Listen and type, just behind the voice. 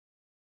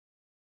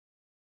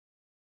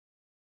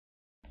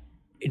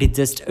It is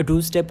just a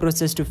two-step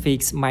process to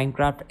fix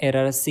Minecraft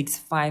error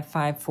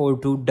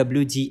 65542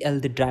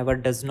 WGL. The driver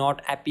does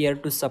not appear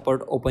to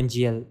support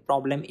OpenGL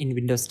problem in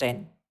Windows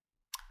 10.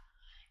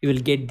 You will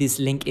get this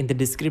link in the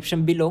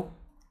description below.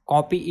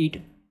 Copy it,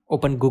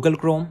 open Google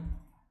Chrome,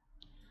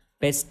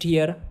 paste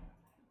here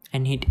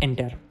and hit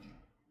enter.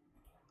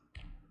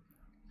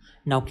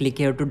 Now click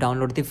here to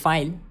download the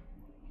file.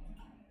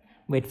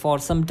 Wait for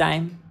some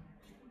time.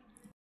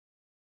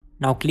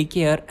 Now click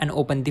here and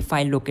open the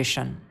file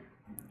location.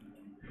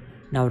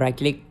 Now right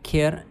click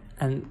here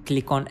and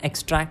click on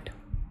extract,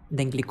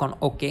 then click on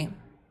OK.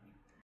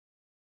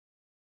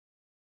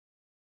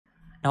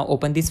 Now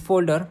open this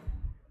folder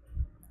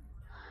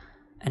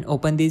and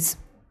open this.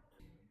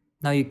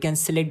 Now you can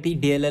select the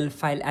DLL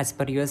file as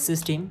per your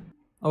system.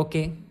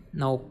 Okay,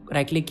 now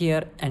right click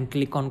here and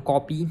click on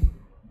copy,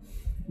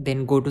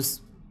 then go to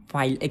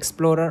File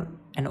Explorer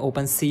and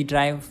open C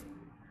drive,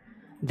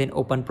 then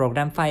open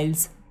program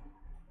files,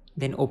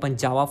 then open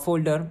Java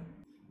folder,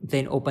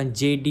 then open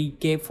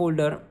JDK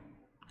folder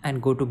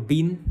and go to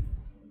bin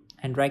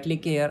and right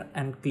click here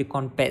and click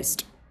on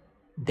paste,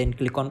 then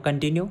click on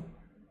continue.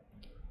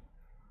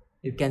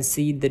 You can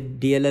see the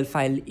DLL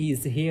file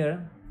is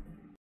here.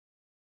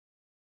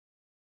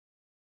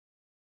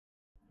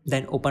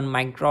 Then open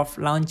Minecraft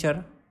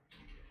launcher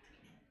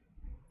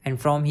and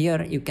from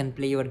here you can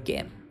play your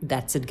game.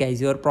 That's it guys,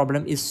 your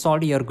problem is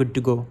solved, you're good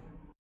to go.